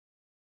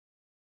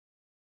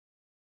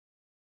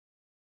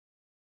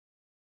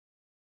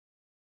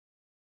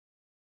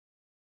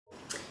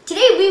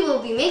Today we will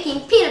be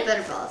making peanut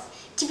butter balls.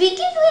 To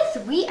begin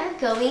with, we are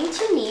going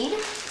to need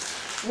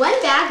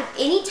 1 bag of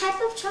any type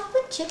of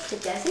chocolate chips,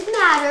 it doesn't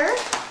matter,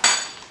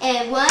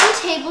 and 1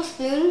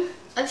 tablespoon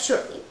of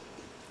shortening.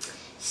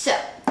 So,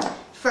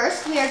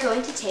 first we are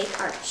going to take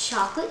our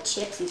chocolate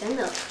chips, these are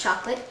milk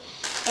chocolate,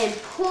 and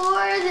pour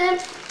them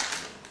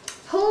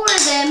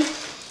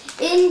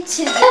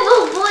into the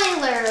double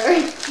boiler.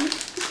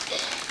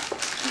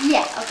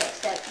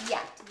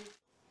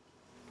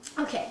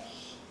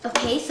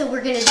 Okay, so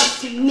we're gonna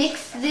just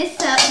mix this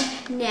up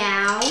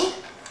now.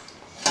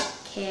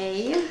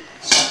 Okay.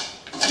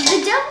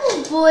 The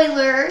double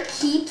boiler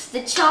keeps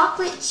the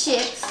chocolate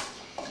chips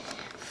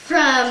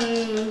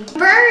from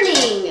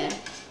burning.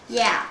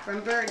 Yeah,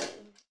 from burning.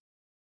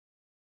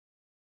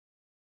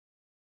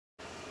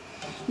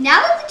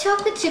 Now that the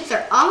chocolate chips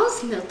are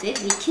almost melted,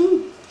 we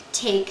can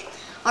take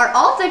our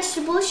all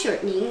vegetable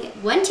shortening,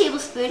 1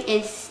 tablespoon,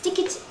 and stick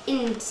it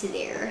into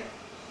there.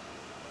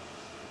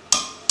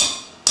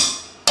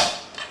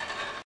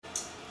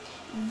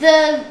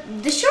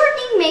 The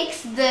shortening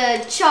makes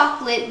the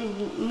chocolate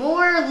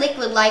more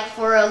liquid-like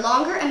for a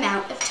longer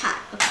amount of time.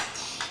 Okay.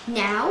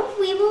 Now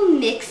we will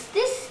mix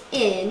this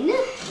in.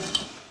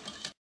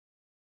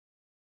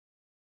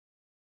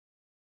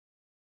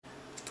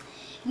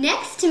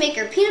 Next, to make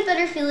our peanut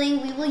butter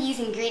filling, we will use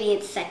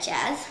ingredients such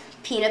as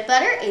peanut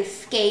butter, a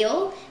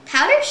scale,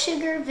 powdered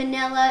sugar,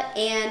 vanilla,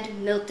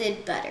 and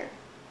melted butter.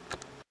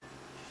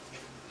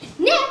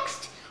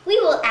 Next, we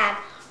will add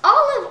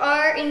all of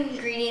our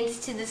ingredients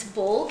to this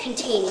bowl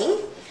containing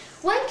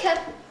 1 cup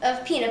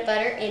of peanut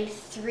butter and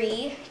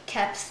 3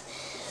 cups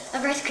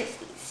of Rice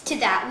Krispies. To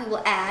that, we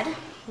will add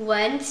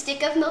 1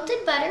 stick of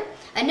melted butter,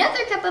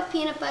 another cup of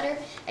peanut butter,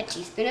 a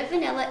teaspoon of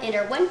vanilla, and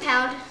our 1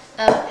 pound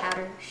of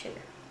powdered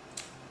sugar.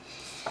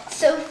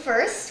 So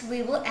first,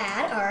 we will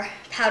add our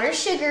powdered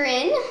sugar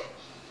in.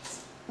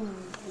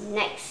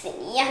 Nice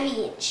and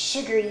yummy and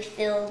sugary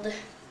filled.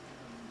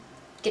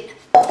 Good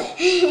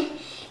enough.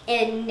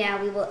 And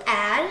now we will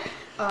add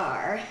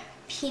our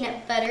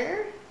peanut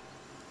butter.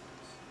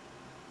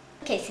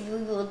 Okay, so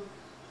we will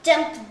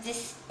dump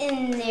this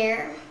in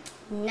there,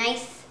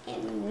 nice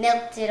and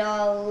melt it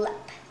all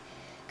up.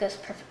 Goes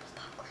perfect with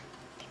popcorn.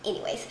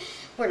 Anyways,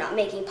 we're not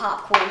making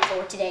popcorn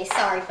for today,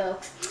 sorry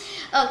folks.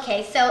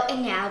 Okay, so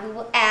and now we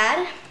will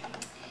add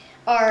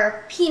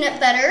our peanut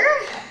butter.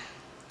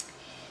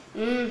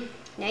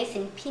 Nice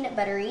and peanut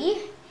buttery.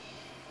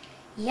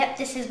 Yep,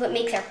 this is what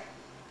makes our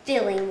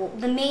filling, well,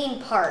 the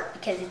main part,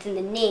 because it's in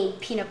the name,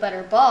 peanut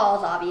butter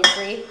balls,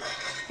 obviously.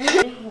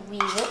 We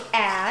will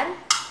add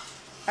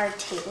our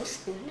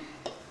tablespoon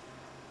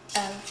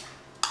of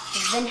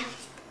vanilla.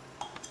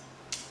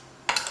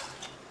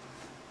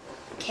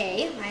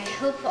 Okay, I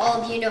hope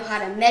all of you know how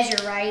to measure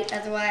right,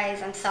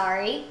 otherwise I'm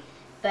sorry,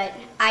 but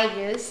I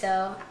do,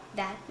 so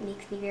that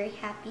makes me very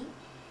happy.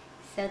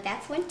 So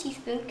that's 1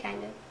 teaspoon,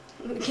 kind of.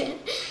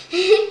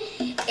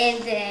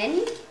 And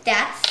then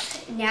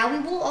now we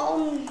will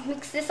all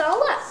mix this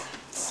all up.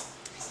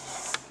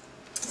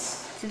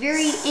 It's a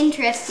very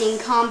interesting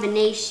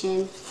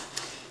combination.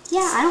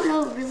 Yeah, I don't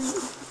know really.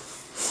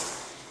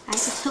 I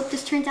just hope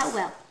this turns out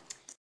well.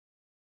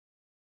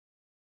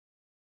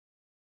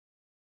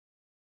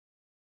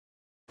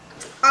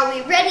 Are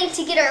we ready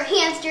to get our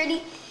hands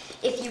dirty?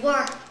 If you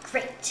are,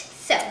 great.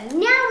 So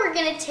now we're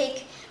gonna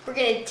take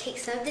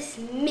some of this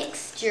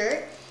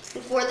mixture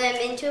and pour them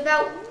into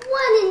about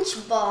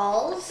 1-inch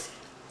balls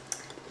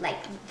like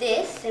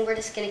this, and we're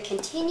just going to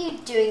continue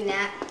doing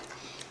that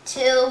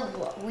till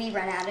we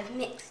run out of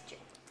mixture.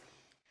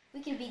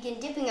 We can begin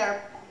dipping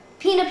our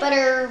peanut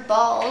butter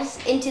balls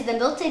into the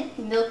melted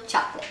milk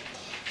chocolate.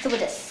 So we'll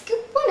just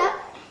scoop one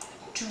up,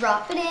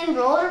 drop it in,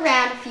 roll it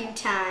around a few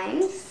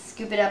times,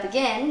 scoop it up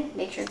again,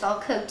 make sure it's all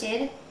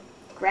coated,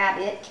 grab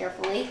it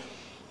carefully,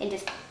 and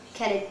just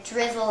kind of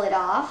drizzle it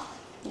off,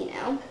 you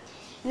know.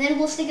 And then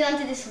we'll stick it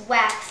onto this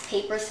wax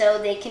paper so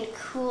they can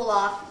cool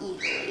off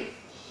easily.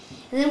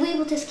 And then we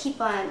will just keep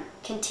on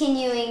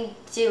continuing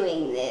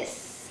doing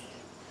this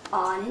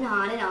on and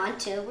on and on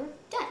till we're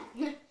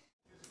done.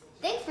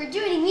 Thanks for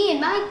joining me in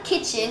my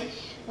kitchen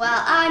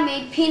while I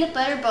made peanut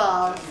butter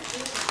balls.